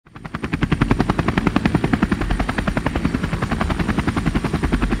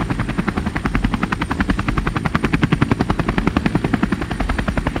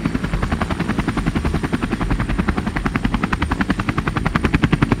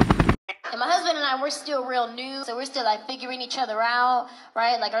I, we're still real new, so we're still like figuring each other out,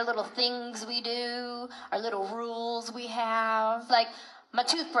 right? Like our little things we do, our little rules we have. Like my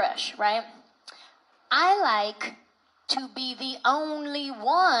toothbrush, right? I like to be the only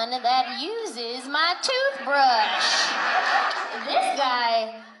one that uses my toothbrush. This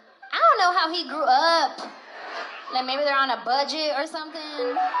guy, I don't know how he grew up. Like maybe they're on a budget or something.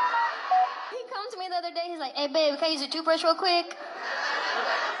 He come to me the other day, he's like, hey babe, can I use your toothbrush real quick?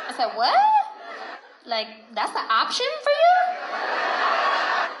 I said, what? Like, that's the option for you?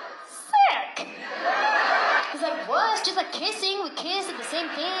 Sick. He's like, what? It's just like kissing. We kiss at the same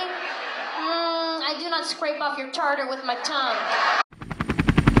thing. I do not scrape off your tartar with my tongue.